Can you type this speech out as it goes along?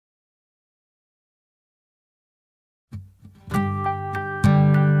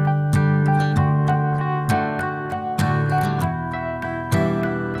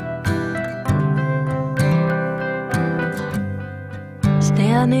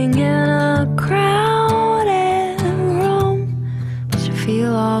standing in a crowded room, but you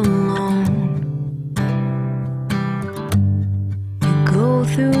feel all alone. You go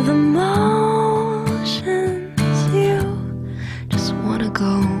through the motions, you just wanna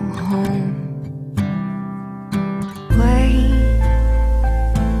go home. Wait,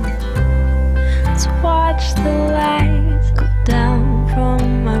 let's watch the lights go down from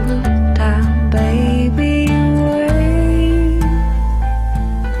my rooftop, baby. Wait,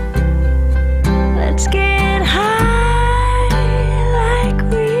 let's get high like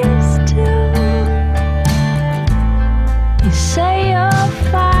we used to. You say you're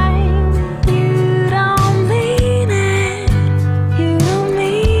fine, you don't mean it, you don't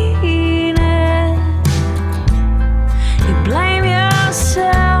mean it. You blame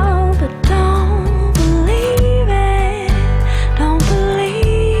yourself, but don't believe it, don't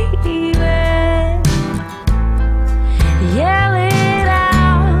believe it. Yell it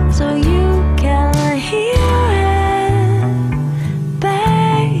out so you can hear it,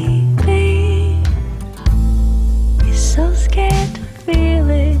 baby. You're so scared to feel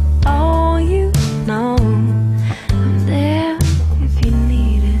it. Oh, you know I'm there if you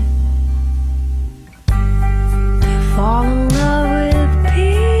need it. You fall in love with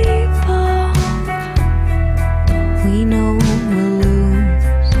people we know we'll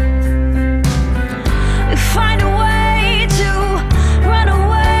lose. We find a way to run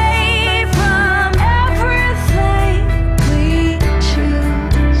away from everything we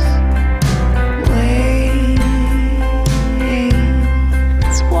choose. Wait,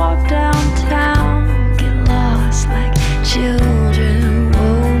 let's walk downtown, get lost like children.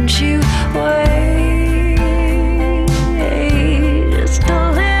 Won't you wait just a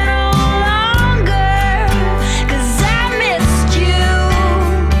little longer? 'Cause I missed you.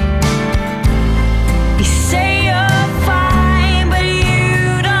 You say you're fine, but you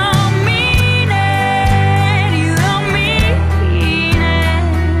don't mean it, you don't mean it.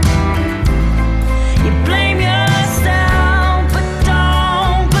 You blame yourself, but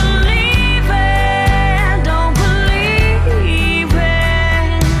don't believe it, don't believe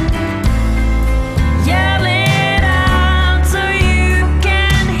it. Yell it out so you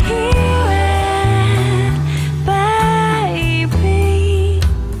can hear it, baby.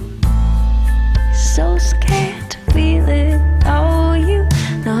 You're so scared to feel it. Oh, you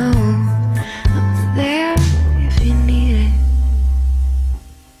know I'm there if you need it.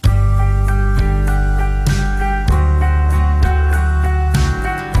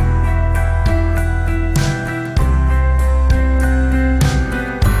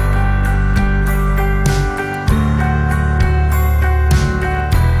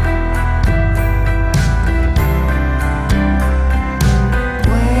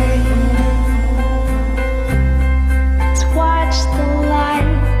 Wait, let's watch the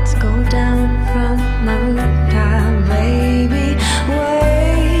lights go down from my rooftop, baby. Wait,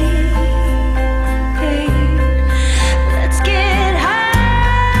 let's get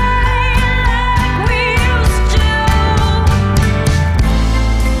high like we used to.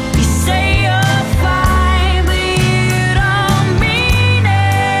 You say you're fine, but you don't mean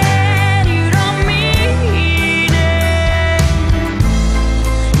it, you don't mean it.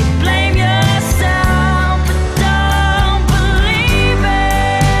 You blame yourself, but don't believe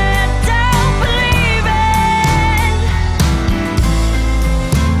it, don't believe it.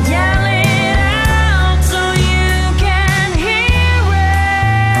 Yell it out so you can hear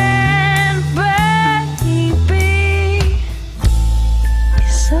it, baby.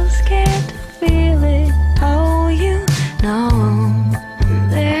 You're so scared to feel it. Oh, you know